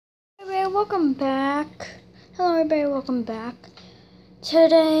welcome back. Hello everybody, welcome back.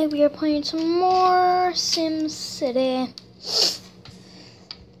 Today we are playing some more City.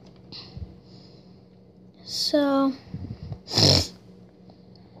 So,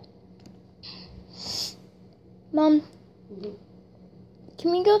 Mom,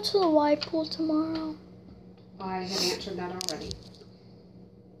 can we go to the wide pool tomorrow? I have answered that already.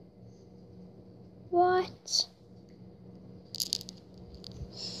 What?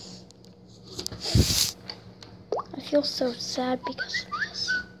 I feel so sad because of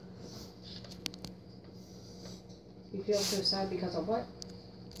this. You feel so sad because of what?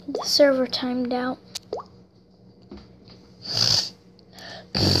 The server timed out.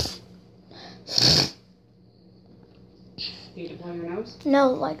 Need to blow your nose? No,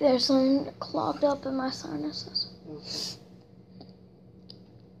 like there's something clogged up in my sinuses.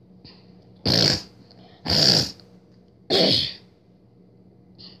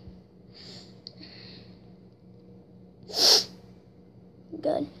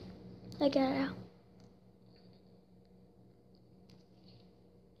 Good. I got it out.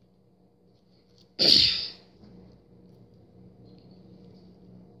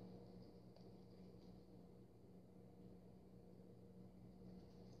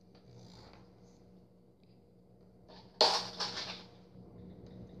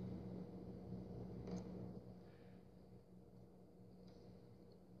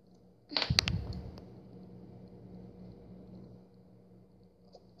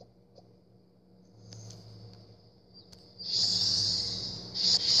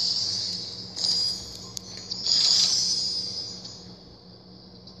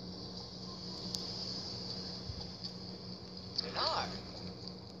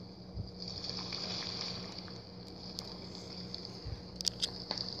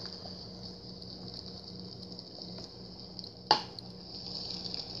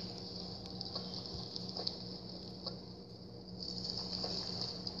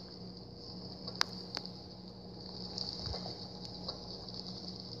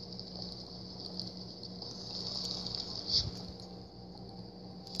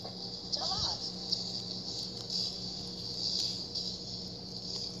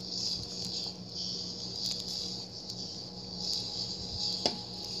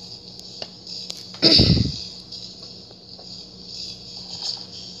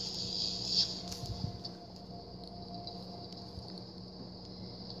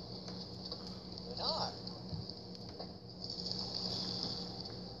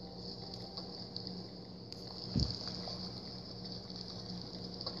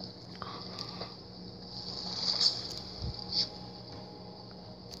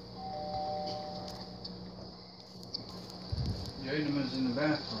 Jaden was in the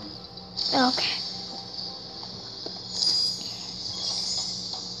bathroom. Okay.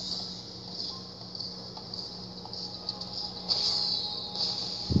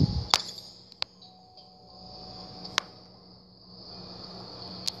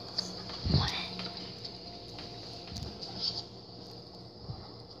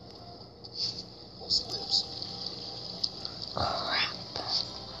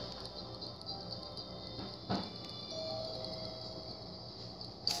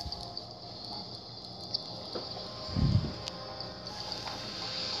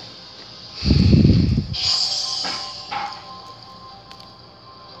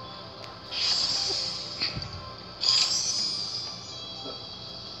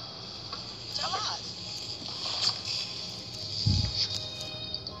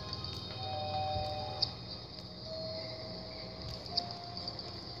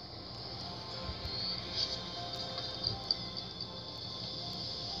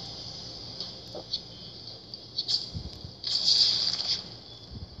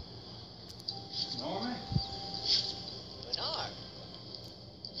 Norman?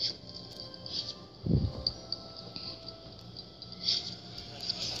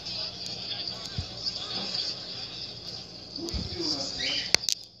 What are you doing up there?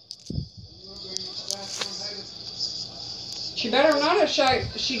 You want to go use the bathroom, baby? She better not have.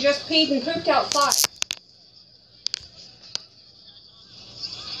 She just peed and pooped outside.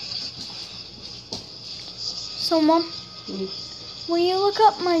 So, Mom, will you look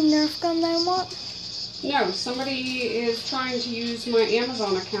up my Nerf gun that I want? No, somebody is trying to use my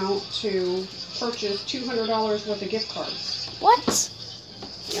Amazon account to purchase $200 worth of gift cards. What?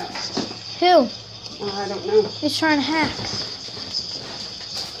 Yes. Who? I don't know. Who's trying to hack?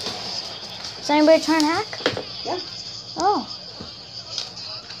 Is anybody trying to hack? Yeah. Oh.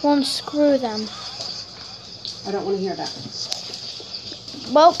 Well, screw them. I don't want to hear that.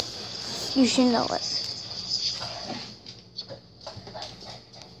 Well, you should know it.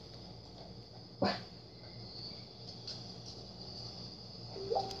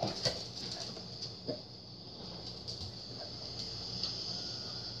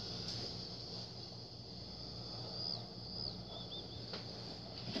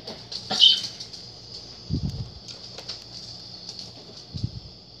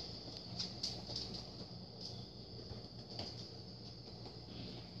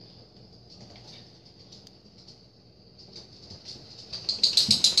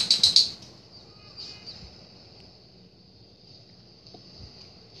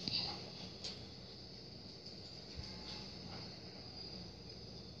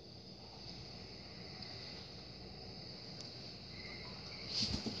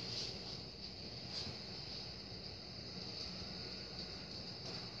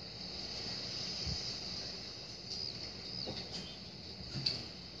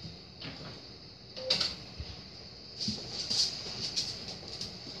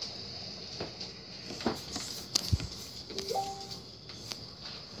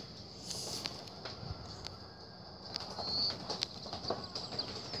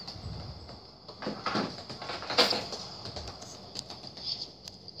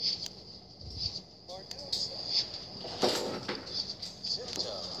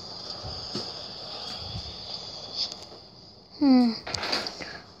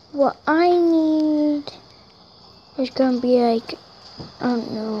 what I need is gonna be like, I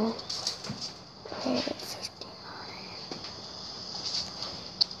don't know. Okay,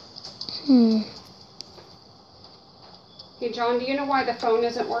 59. Hey, John, do you know why the phone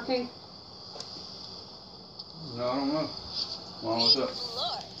isn't working? No, I don't know. What's up?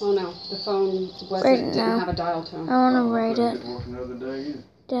 Oh no, the phone didn't have a dial tone. I wanna write It it. didn't work another day either.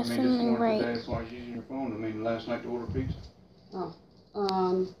 Definitely right. Today, that's why I was using your phone. I mean, last night to order pizza. Oh.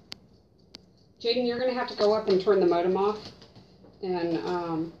 Jaden, you're gonna have to go up and turn the modem off.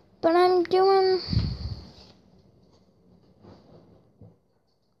 And, But I'm doing...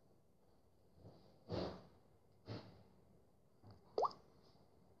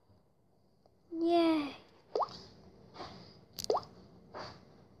 Yay.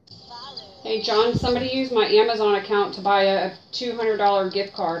 Hey, John, somebody used my Amazon account to buy a $200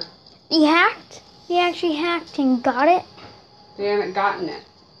 gift card. He hacked? He actually hacked and got it? They haven't gotten it.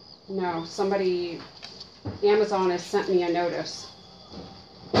 No, Amazon has sent me a notice.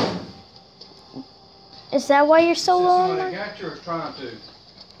 Is that why you're so low? Somebody got you or trying to?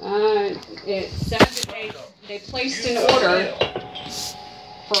 It said that they placed an order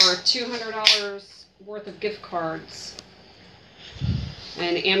for $200 worth of gift cards.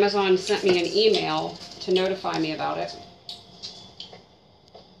 And Amazon sent me an email to notify me about it.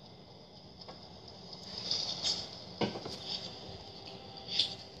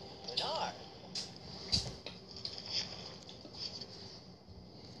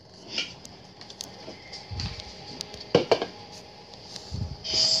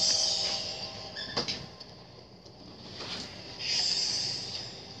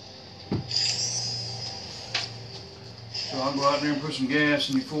 So I'll go out there and put some gas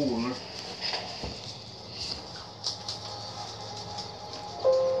in your four-wheeler.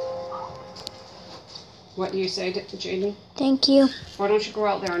 What do you say, Jaden? Thank you. Why don't you go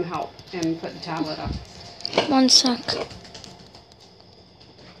out there and help and put the tablet up? 1 sec.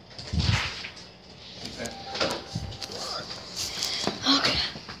 Okay.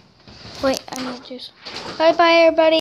 Wait, I need to do something. Bye-bye, everybody.